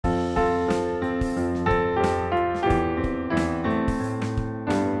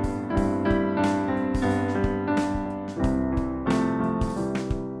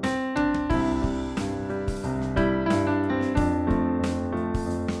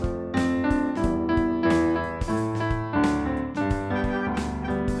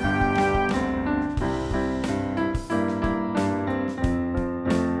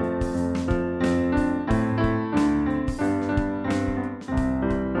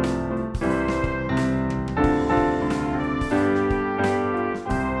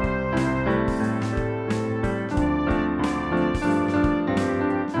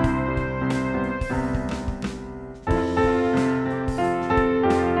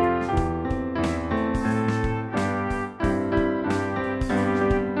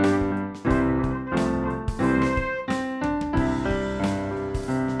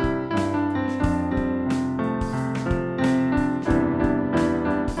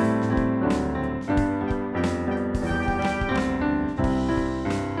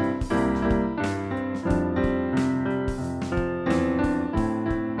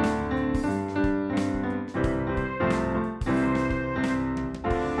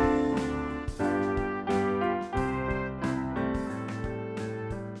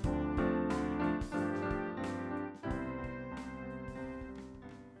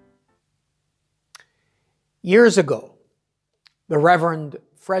Years ago, the Reverend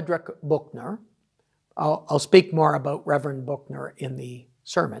Frederick Buechner, I'll speak more about Reverend Buechner in the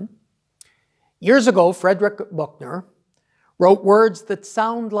sermon. Years ago, Frederick Buechner wrote words that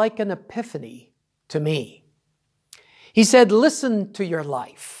sound like an epiphany to me. He said, "Listen to your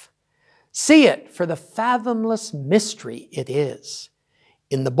life. See it for the fathomless mystery it is,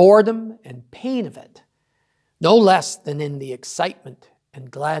 in the boredom and pain of it, no less than in the excitement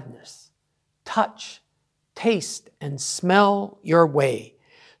and gladness. Touch, taste, and smell your way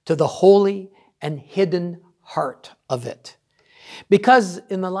to the holy and hidden heart of it. Because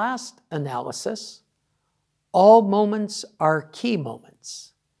in the last analysis, all moments are key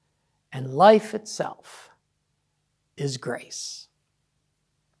moments, and life itself is grace."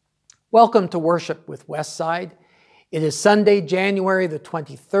 Welcome to Worship with Westside. It is Sunday, January the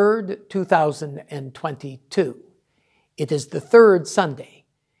 23rd, 2022. It is the third Sunday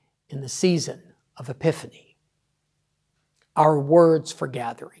in the season of Epiphany. Our words for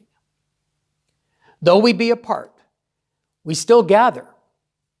gathering. Though we be apart, we still gather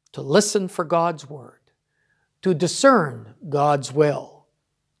to listen for God's word, to discern God's will,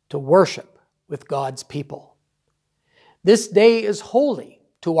 to worship with God's people. This day is holy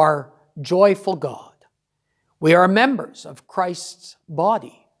to our joyful God. We are members of Christ's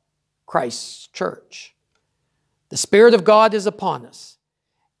body, Christ's church. The Spirit of God is upon us,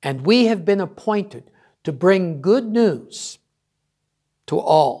 and we have been appointed to bring good news to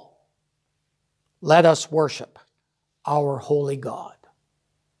all. Let us worship our holy God.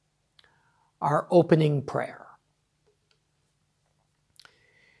 Our opening prayer.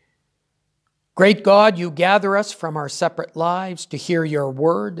 Great God, you gather us from our separate lives to hear your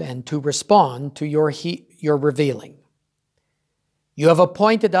word and to respond to your revealing. You have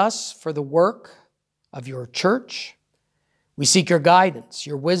appointed us for the work of your church. We seek your guidance,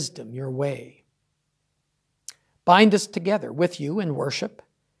 your wisdom, your way. Bind us together with you in worship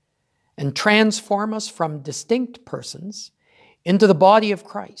and transform us from distinct persons into the body of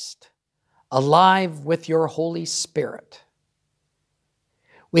Christ, alive with your Holy Spirit.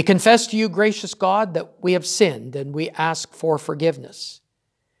 We confess to you, gracious God, that we have sinned and we ask for forgiveness.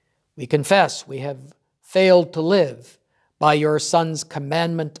 We confess we have failed to live by your Son's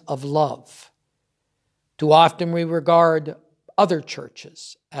commandment of love. Too often we regard other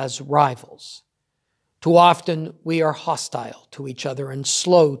churches as rivals. Too often we are hostile to each other and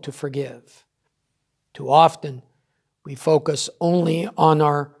slow to forgive. Too often we focus only on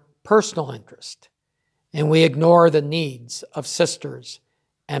our personal interest and we ignore the needs of sisters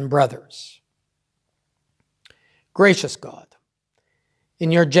and brothers. Gracious God,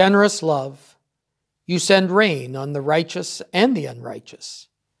 in your generous love, you send rain on the righteous and the unrighteous.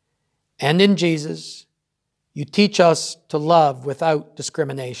 And in Jesus, you teach us to love without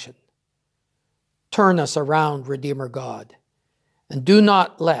discrimination. Turn us around, Redeemer God, and do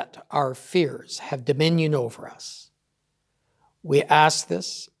not let our fears have dominion over us. We ask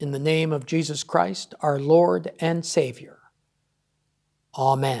this in the name of Jesus Christ, our Lord and Savior.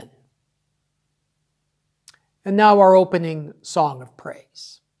 Amen. And now our opening song of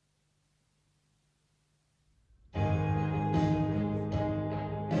praise.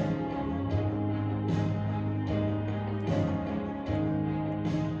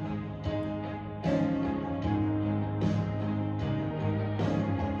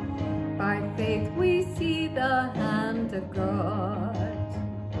 By faith we see the hand of God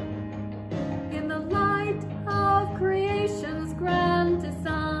in the light of creation's grand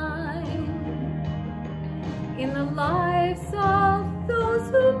design, in the lives of those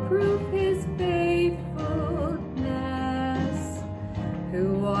who prove his faithfulness,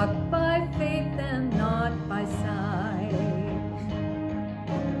 who walk by faith and not by sight.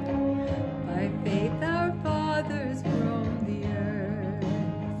 By faith our fathers roamed the earth,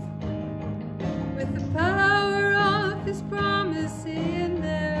 with the power of his promise in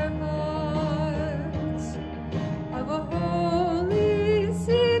their hearts, of a holy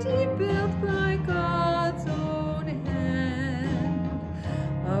city built by God's own hand,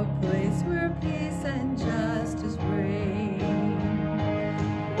 a place where peace and justice reign.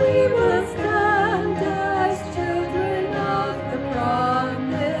 We will stand as children of the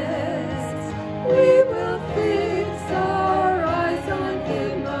promise. We will fix our eyes on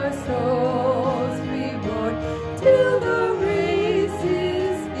him, our souls reward, till the race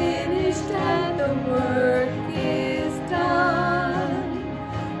is finished and the work is done.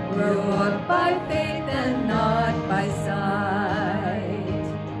 We'll walk by faith and not by sight.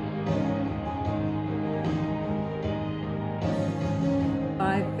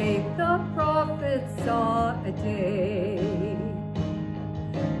 By faith the prophets saw a day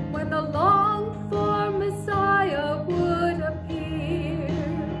when the longed-for Messiah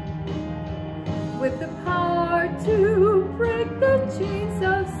with the power to break the chains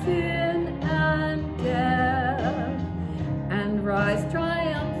of sin and death, and rise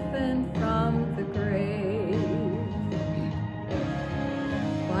triumphant from the grave.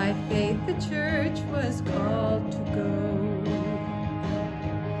 By faith the church was called to go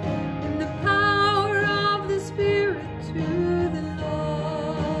in the power of the Spirit to the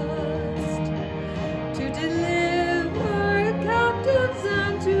lost, to deliver captives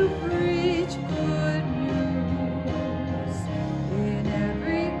and to preach good news in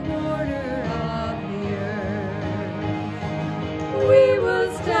every corner of the earth. We will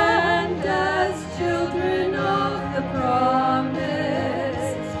stand as children of the promise.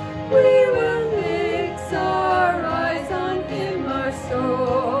 We will fix our eyes on Him, our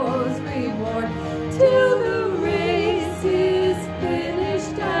souls reward, till the race is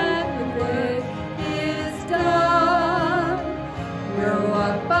finished and the work is done. We'll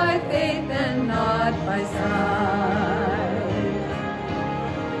walk by faith and not by sight.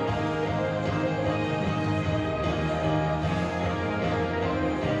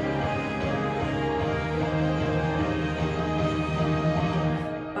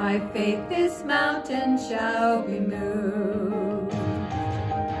 By faith this mountain shall be moved,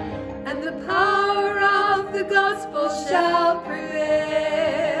 and the power of the gospel shall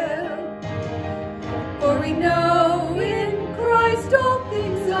prevail. For we know in Christ all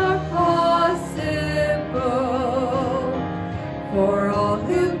things are possible, for all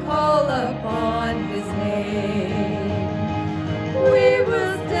who call upon His name. We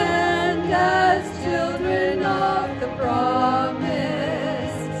will stand as children of the promise.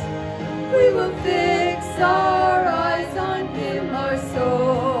 We will fix our eyes on Him, our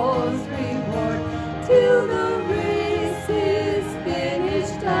souls reward, till the race is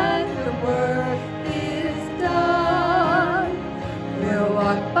finished and the work is done. We'll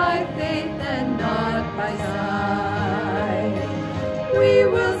walk by faith and not by sight. We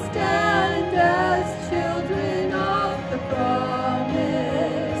will stand as children of the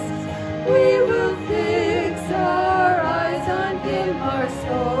promise. We will fix our eyes on Him, our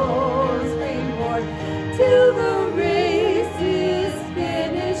souls reward, till the race is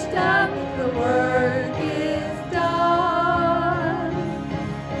finished and the work is done.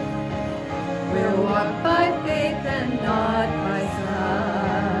 We'll walk by faith and not by sight.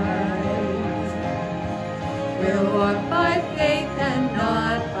 We'll walk by faith and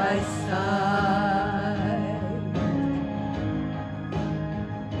not by sight.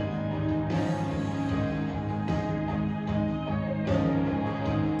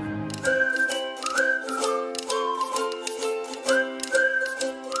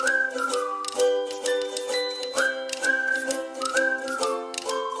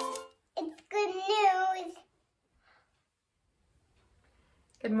 It's good news.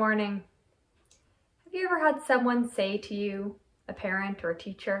 Good morning. Have you ever had someone say to you, a parent or a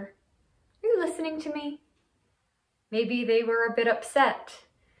teacher, "Are you listening to me?" Maybe they were a bit upset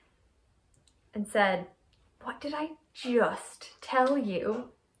and said, "What did I just tell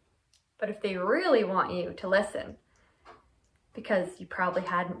you?" But if they really want you to listen, because you probably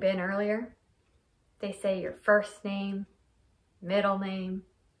hadn't been earlier, they say your first name, middle name,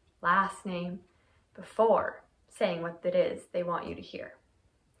 last name, before saying what it is they want you to hear.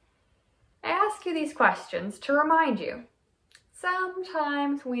 I ask you these questions to remind you,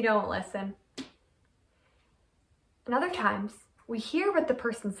 sometimes we don't listen. And other times, we hear what the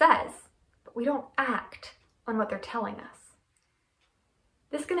person says, but we don't act on what they're telling us.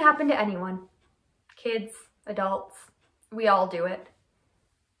 This can happen to anyone, kids, adults, we all do it.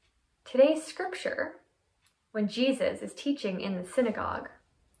 Today's scripture, when Jesus is teaching in the synagogue,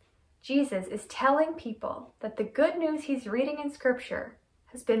 Jesus is telling people that the good news he's reading in scripture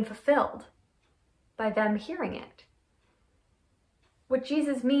has been fulfilled by them hearing it. What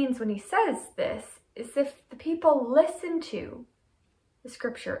Jesus means when he says this is if the people listen to the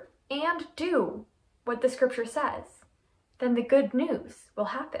scripture and do what the scripture says, then the good news will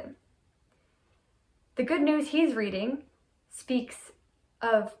happen. The good news he's reading speaks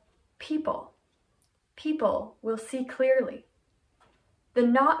of people. People will see clearly. The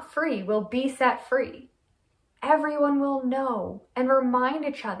not free will be set free. Everyone will know and remind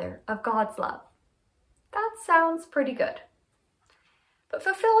each other of God's love. That sounds pretty good. But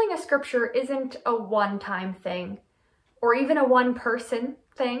fulfilling a scripture isn't a one-time thing, or even a one-person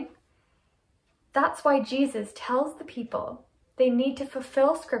thing. That's why Jesus tells the people they need to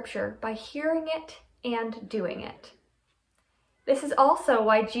fulfill scripture by hearing it and doing it. This is also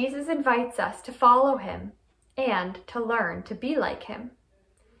why Jesus invites us to follow him and to learn to be like him.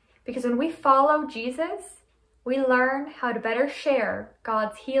 Because when we follow Jesus, we learn how to better share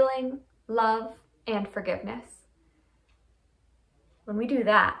God's healing, love, and forgiveness. When we do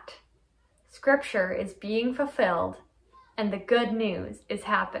that, Scripture is being fulfilled and the good news is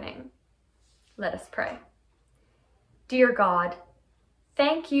happening. Let us pray. Dear God,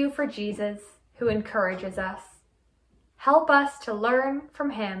 thank you for Jesus who encourages us. Help us to learn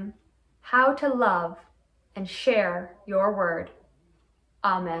from him how to love and share your word.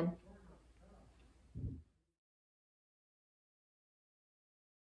 Amen.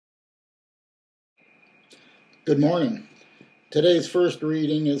 Good morning. Today's first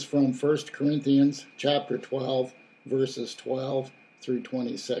reading is from 1 Corinthians chapter 12, verses 12 through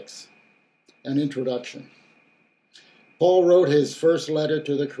 26. An introduction. Paul wrote his first letter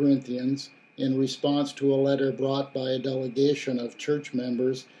to the Corinthians in response to a letter brought by a delegation of church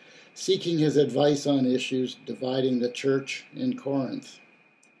members seeking his advice on issues dividing the church in Corinth.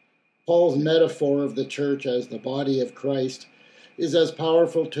 Paul's metaphor of the church as the body of Christ is as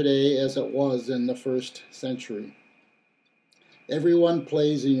powerful today as it was in the first century. Everyone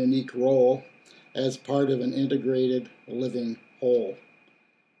plays a unique role as part of an integrated, living whole.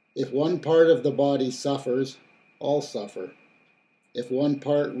 If one part of the body suffers, all suffer. If one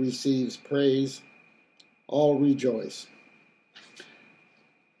part receives praise, all rejoice.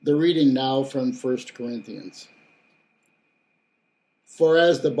 The reading now from 1 Corinthians. For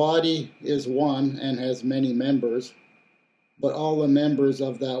as the body is one and has many members, but all the members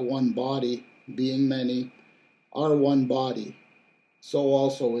of that one body, being many, are one body, so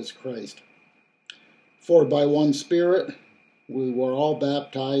also is Christ. For by one Spirit we were all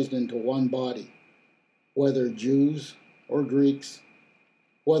baptized into one body, whether Jews or Greeks,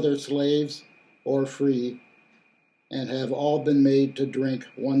 whether slaves or free, and have all been made to drink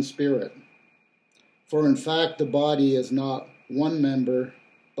one Spirit. For in fact the body is not one member,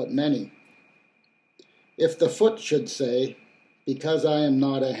 but many. If the foot should say, because I am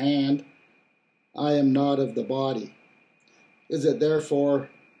not a hand, I am not of the body, is it therefore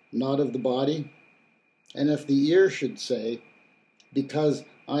not of the body? And if the ear should say, because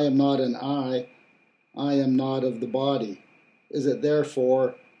I am not an eye, I am not of the body, is it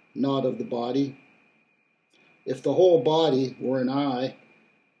therefore not of the body? If the whole body were an eye,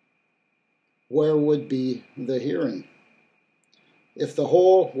 where would be the hearing? If the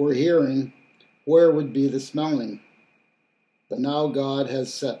whole were hearing, where would be the smelling? But now God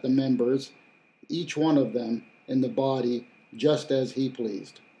has set the members, each one of them, in the body just as he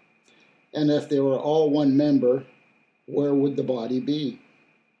pleased. And if they were all one member, where would the body be?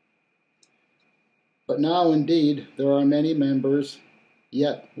 But now indeed there are many members,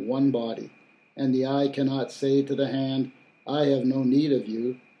 yet one body. And the eye cannot say to the hand, I have no need of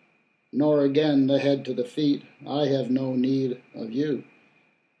you, nor again the head to the feet, I have no need of you.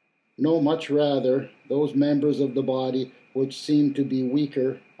 No, much rather, those members of the body which seem to be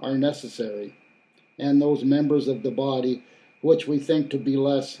weaker are necessary, and those members of the body which we think to be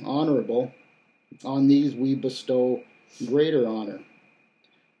less honorable, on these we bestow greater honor.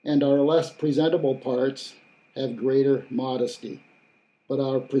 And our less presentable parts have greater modesty, but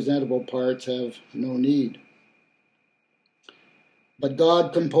our presentable parts have no need. But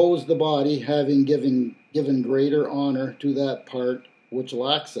God composed the body, having given greater honor to that part which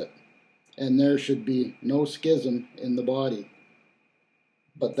lacks it, and there should be no schism in the body,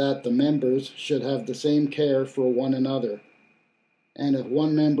 but that the members should have the same care for one another. And if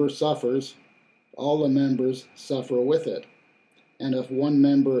one member suffers, all the members suffer with it. And if one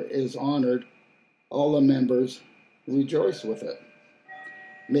member is honored, all the members rejoice with it.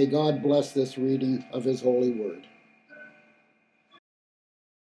 May God bless this reading of his holy word.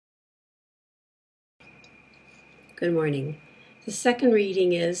 Good morning. The second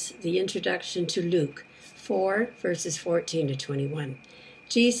reading is the introduction to Luke 4, verses 14 to 21.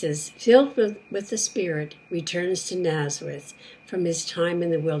 Jesus, filled with the Spirit, returns to Nazareth from his time in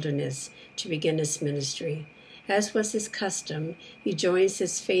the wilderness to begin his ministry. As was his custom, he joins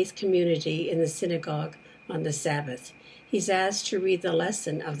his faith community in the synagogue on the Sabbath. He's asked to read the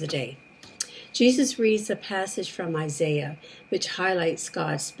lesson of the day. Jesus reads a passage from Isaiah, which highlights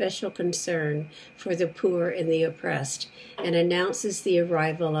God's special concern for the poor and the oppressed, and announces the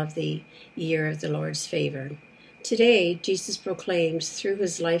arrival of the year of the Lord's favor. Today, Jesus proclaims through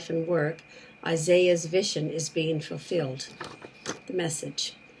his life and work, Isaiah's vision is being fulfilled. The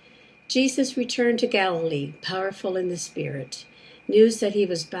message. Jesus returned to Galilee, powerful in the Spirit. News that he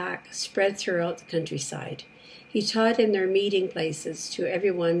was back spread throughout the countryside. He taught in their meeting places to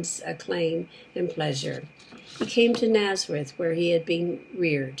everyone's acclaim and pleasure. He came to Nazareth, where he had been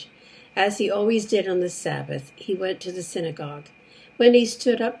reared. As he always did on the Sabbath, he went to the synagogue. When he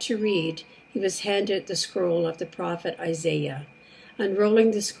stood up to read, he was handed the scroll of the prophet Isaiah. Unrolling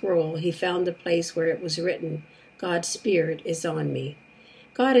the scroll, he found the place where it was written, God's Spirit is on me.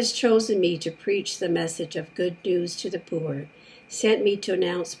 God has chosen me to preach the message of good news to the poor, sent me to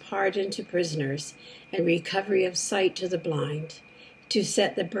announce pardon to prisoners and recovery of sight to the blind, to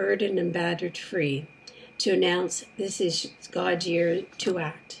set the burdened and battered free, to announce this is God's year to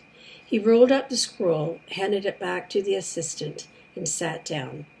act. He rolled up the scroll, handed it back to the assistant, and sat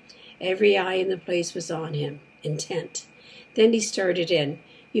down. Every eye in the place was on him, intent. Then he started in.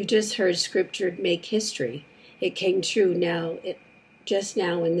 You've just heard Scripture make history. It came true just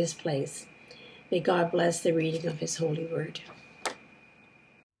now in this place. May God bless the reading of his holy word.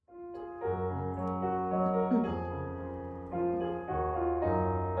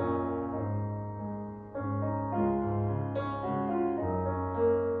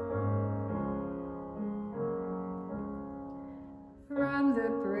 From the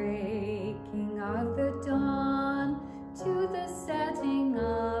breaking of the dawn to the setting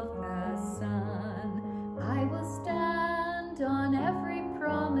of the sun, I will stand on every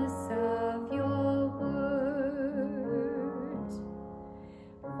promise of your word.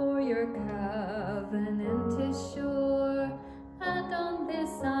 For your covenant is sure, and on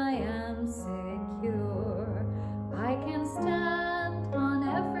this I am secure. I can stand on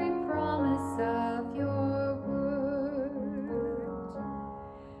every promise of your word.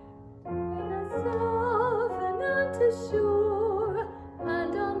 Covenant is sure,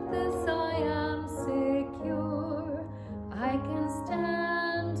 and on this I am secure. I can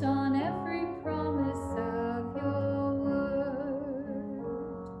stand on every promise of your word.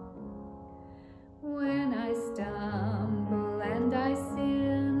 When I stumble and I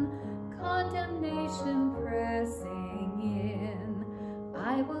sin, condemnation pressing in,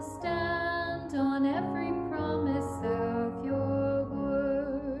 I will stand on every promise of your word.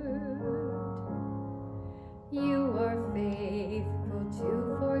 You are faithful to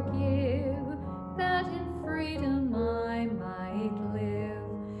forgive, that in freedom I might live.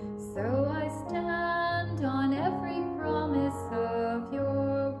 So I stand on every promise of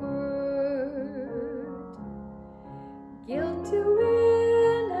your word. Guilt to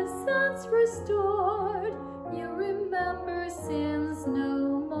innocence restored, you remember sins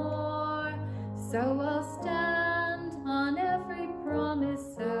no more. So I'll stand on every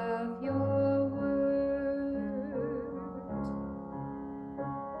promise of your word.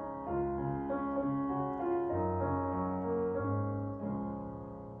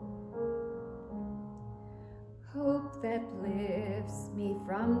 Hope that lifts me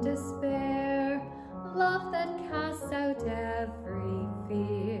from despair, love that casts out every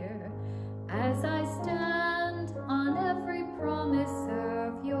fear, as I stand on every promise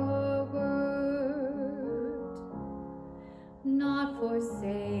of your word. Not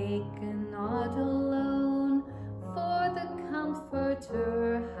forsaken, not alone, for the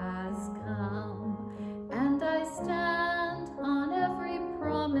Comforter has come, and I stand on every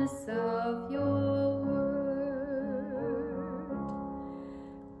promise of your word.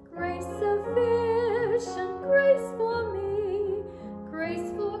 Grace sufficient, grace for me,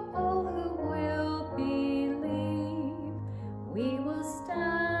 grace for all who will believe. We will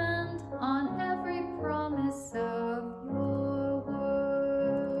stand on every promise of your word.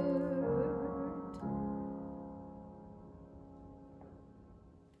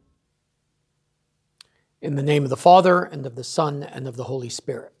 In the name of the Father, and of the Son, and of the Holy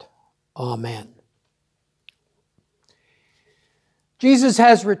Spirit. Amen. Jesus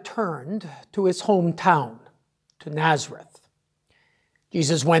has returned to his hometown, to Nazareth.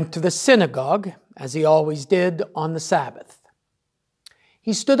 Jesus went to the synagogue, as he always did on the Sabbath.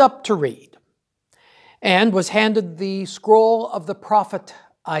 He stood up to read, and was handed the scroll of the prophet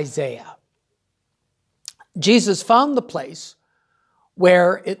Isaiah. Jesus found the place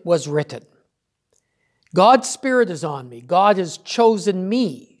where it was written, God's Spirit is on me. God has chosen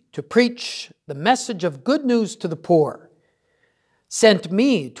me to preach the message of good news to the poor, sent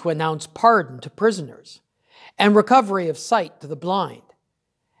me to announce pardon to prisoners and recovery of sight to the blind,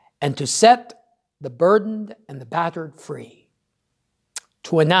 and to set the burdened and the battered free.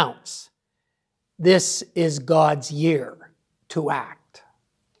 To announce, this is God's year to act.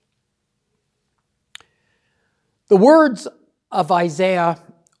 The words of Isaiah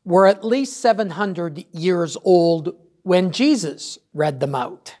were at least 700 years old when Jesus read them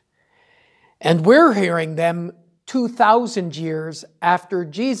out, and we're hearing them 2,000 years after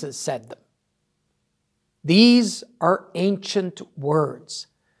Jesus said them. These are ancient words,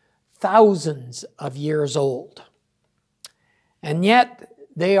 thousands of years old. And yet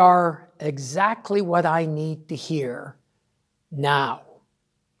they are exactly what I need to hear now,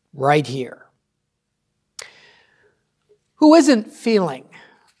 right here. Who isn't feeling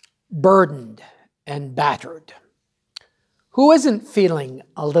burdened and battered? Who isn't feeling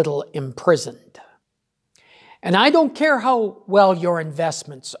a little imprisoned? And I don't care how well your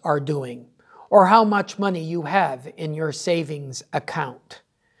investments are doing or how much money you have in your savings account.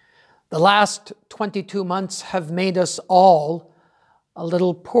 The last 22 months have made us all a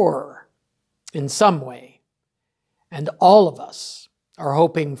little poorer in some way, and all of us are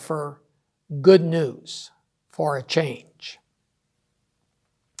hoping for good news for a change.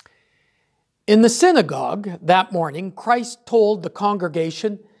 In the synagogue that morning, Christ told the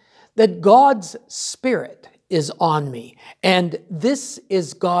congregation that God's Spirit is on me, and this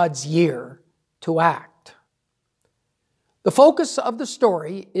is God's year to act. The focus of the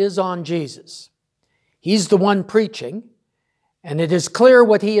story is on Jesus. He's the one preaching, and it is clear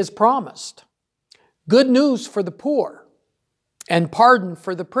what he has promised. Good news for the poor, and pardon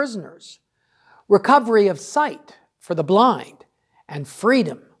for the prisoners, recovery of sight for the blind, and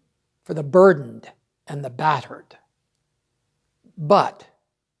freedom for the burdened and the battered. But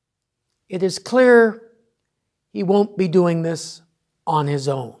it is clear he won't be doing this on his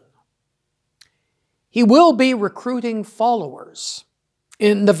own. He will be recruiting followers.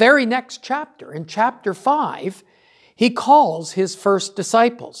 In the very next chapter, in chapter 5, he calls his first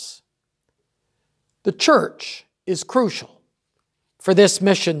disciples. The church is crucial for this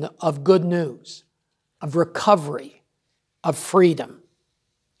mission of good news, of recovery, of freedom.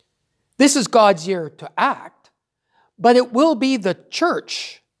 This is God's year to act, but it will be the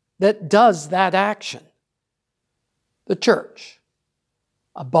church that does that action. The church,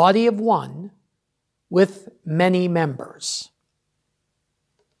 a body of one with many members.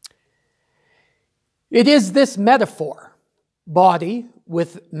 It is this metaphor, body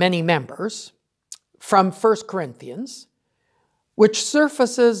with many members, from 1 Corinthians, which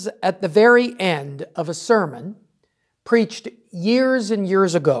surfaces at the very end of a sermon preached years and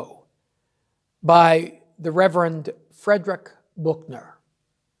years ago by the Reverend Frederick Buechner.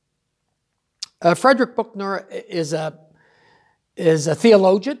 Frederick Buechner is a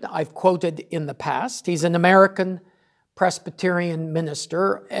theologian I've quoted in the past. He's an American Presbyterian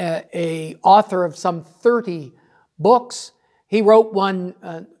minister, a author of some 30 books. He wrote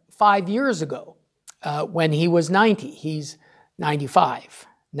one 5 years ago when he was 90. He's 95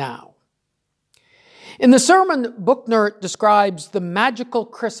 now. In the sermon, Buechner describes the magical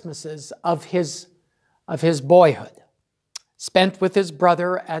Christmases of his boyhood, spent with his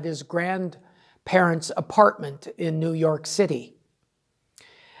brother at his grandparents' apartment in New York City.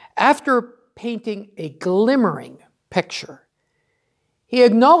 After painting a glimmering picture, he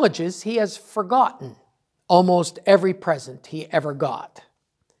acknowledges he has forgotten almost every present he ever got.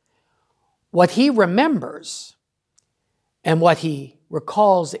 What he remembers and what he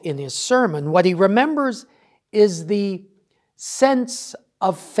recalls in his sermon, what he remembers is the sense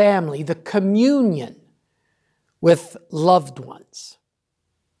of family, the communion with loved ones.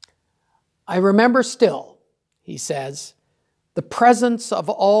 I remember still, he says, the presence of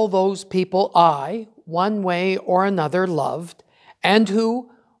all those people I, one way or another, loved, and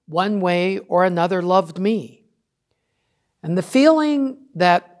who, one way or another, loved me. And the feeling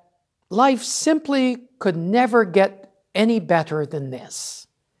that life simply could never get any better than this,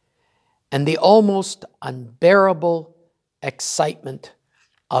 and the almost unbearable excitement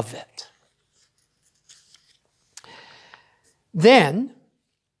of it. Then,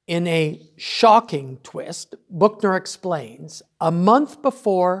 in a shocking twist, Buechner explains, a month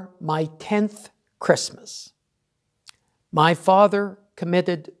before my 10th Christmas, my father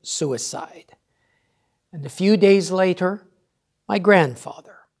committed suicide. And a few days later, my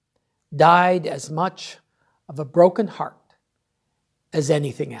grandfather died as much of a broken heart as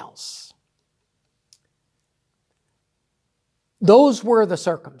anything else. Those were the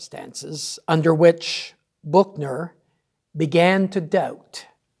circumstances under which Buechner began to doubt.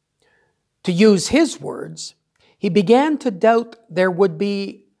 To use his words, he began to doubt there would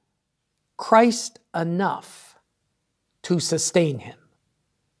be Christ enough to sustain him.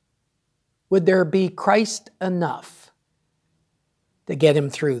 Would there be Christ enough to get him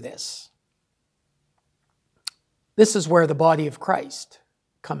through this? This is where the body of Christ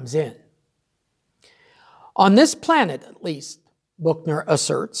comes in. On this planet, at least, Buechner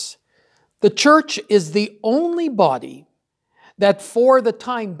asserts, the church is the only body that for the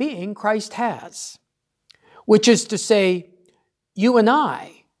time being Christ has, which is to say, you and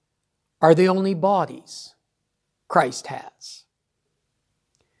I are the only bodies Christ has.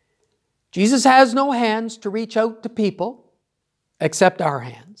 Jesus has no hands to reach out to people except our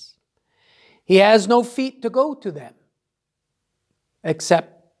hands. He has no feet to go to them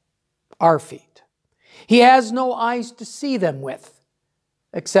except our feet. He has no eyes to see them with,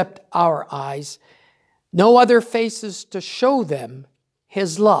 except our eyes, no other faces to show them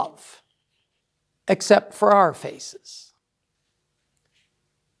his love, except for our faces.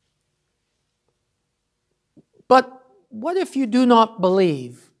 But what if you do not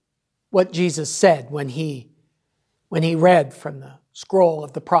believe what Jesus said when he read from the scroll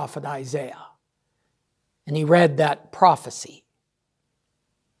of the prophet Isaiah and he read that prophecy?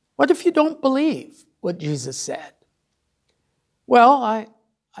 What if you don't believe what Jesus said? Well, I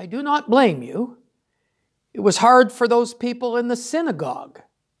do not blame you. It was hard for those people in the synagogue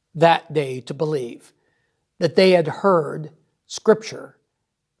that day to believe that they had heard Scripture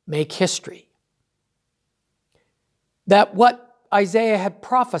make history. That what Isaiah had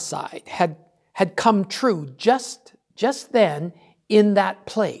prophesied had come true just then in that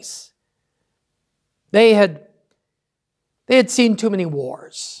place. They had seen too many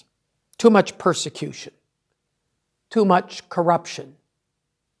wars, too much persecution, too much corruption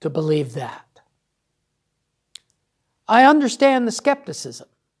to believe that. I understand the skepticism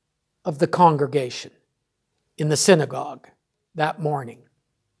of the congregation in the synagogue that morning.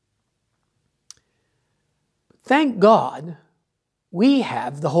 Thank God we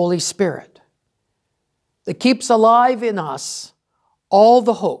have the Holy Spirit that keeps alive in us all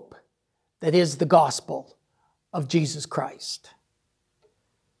the hope that is the gospel of Jesus Christ.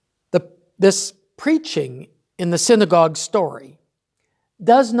 This preaching in the synagogue story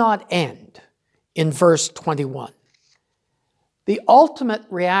does not end in verse 21. The ultimate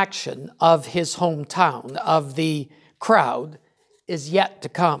reaction of his hometown, of the crowd, is yet to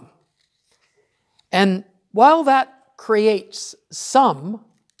come. And while that creates some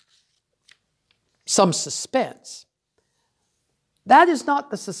suspense, that is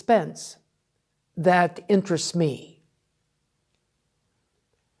not the suspense that interests me.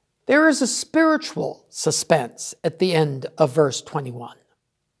 There is a spiritual suspense at the end of verse 21.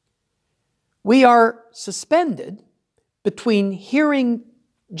 We are suspended between hearing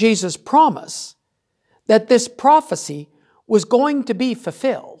Jesus' promise that this prophecy was going to be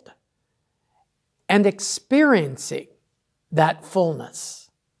fulfilled and experiencing that fullness.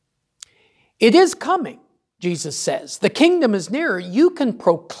 It is coming, Jesus says. The kingdom is nearer. You can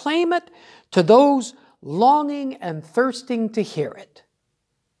proclaim it to those longing and thirsting to hear it.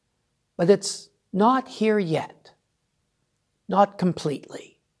 But it's not here yet, not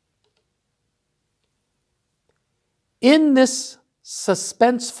completely. In this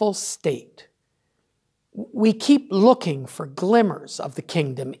suspenseful state, we keep looking for glimmers of the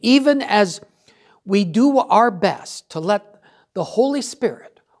kingdom, even as we do our best to let the Holy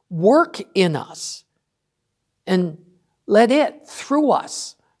Spirit work in us and let it, through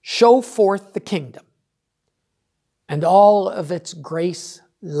us, show forth the kingdom and all of its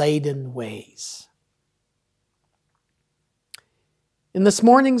grace-laden ways. In this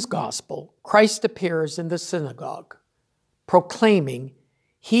morning's gospel, Christ appears in the synagogue, proclaiming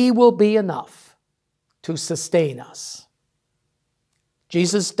he will be enough to sustain us.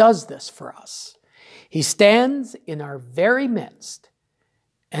 Jesus does this for us. He stands in our very midst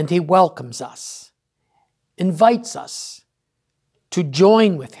and he welcomes us, invites us to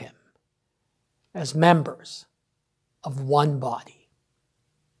join with him as members of one body.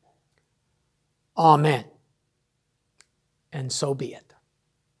 Amen. And so be it.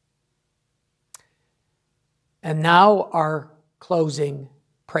 And now our closing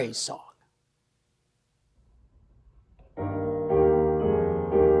praise song.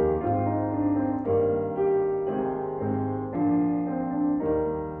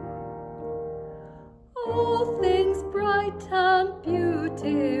 All things bright and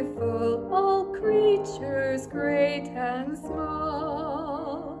beautiful, all creatures great and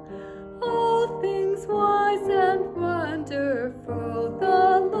small, all things wise and wonderful,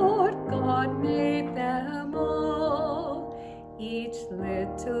 the Lord God made them all. Each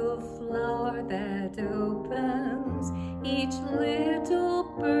little flower that opens, each little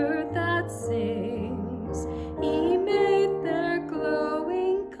bird that sings, he made their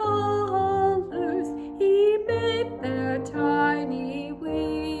glowing colors, he made their tiny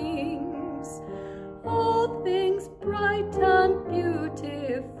wings. All things bright and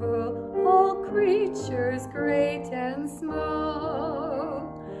beautiful, all creatures great and small,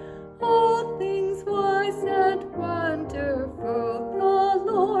 all things wise and wonderful,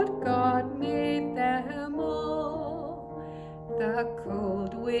 the Lord God made them all. The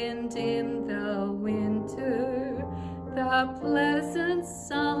cold wind in the winter, the pleasant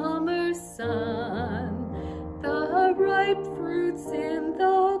summer sun, the ripe fruits in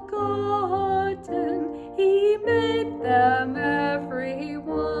the garden, he made them every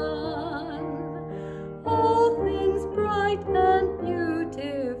one.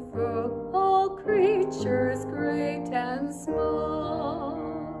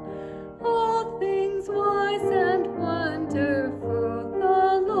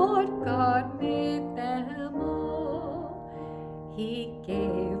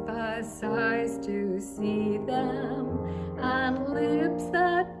 Give us eyes to see them, and lips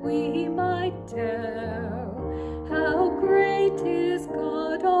that we might tell how great is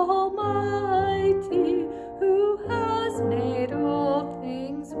God Almighty, who has made all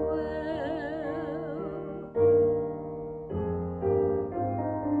things well.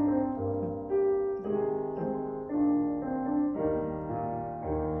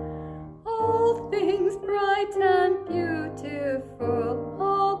 All things bright and beautiful,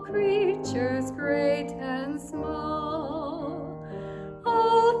 all creatures great and small,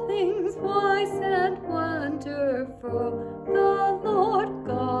 all things wise and wonderful, the Lord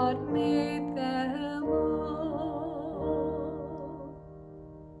God made them all.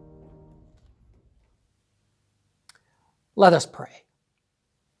 Let us pray.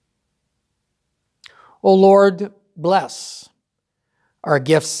 O Lord, bless our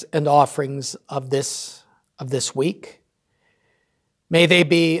gifts and offerings of this week. May they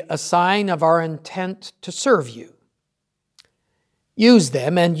be a sign of our intent to serve you. Use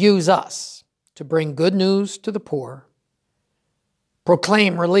them and use us to bring good news to the poor,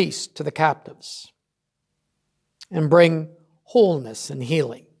 proclaim release to the captives, and bring wholeness and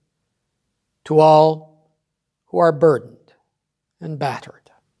healing to all who are burdened and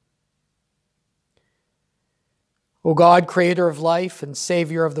battered. O God, creator of life and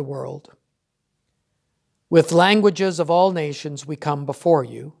savior of the world, with languages of all nations we come before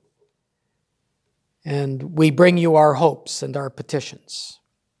you, and we bring you our hopes and our petitions.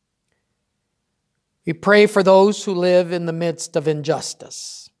 We pray for those who live in the midst of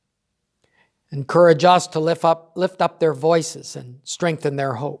injustice. Encourage us to lift up their voices and strengthen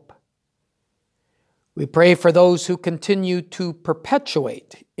their hope. We pray for those who continue to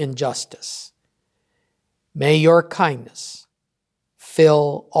perpetuate injustice. May your kindness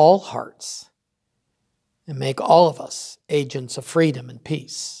fill all hearts and make all of us agents of freedom and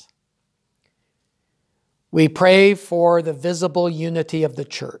peace. We pray for the visible unity of the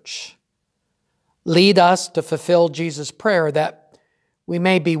church. Lead us to fulfill Jesus' prayer that we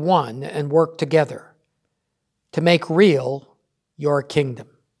may be one and work together to make real your kingdom.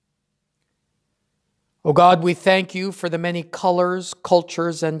 O God, we thank you for the many colors,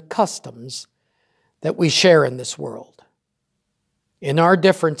 cultures, and customs that we share in this world. In our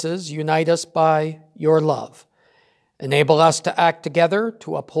differences, unite us by your love. Enable us to act together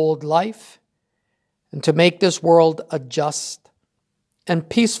to uphold life and to make this world a just and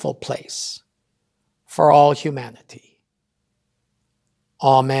peaceful place for all humanity.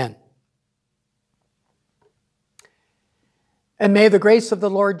 Amen. And may the grace of the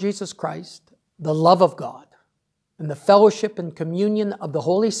Lord Jesus Christ, the love of God, and the fellowship and communion of the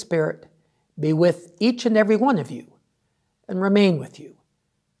Holy Spirit be with each and every one of you and remain with you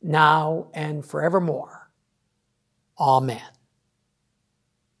now and forevermore. Amen.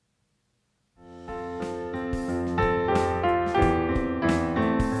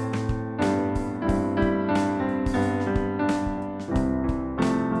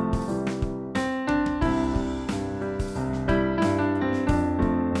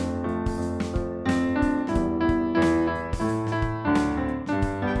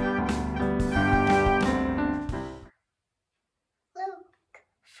 Luke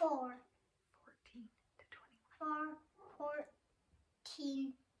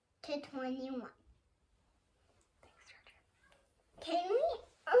 4:14 to 21. Can we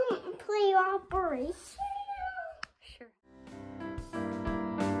play Operation?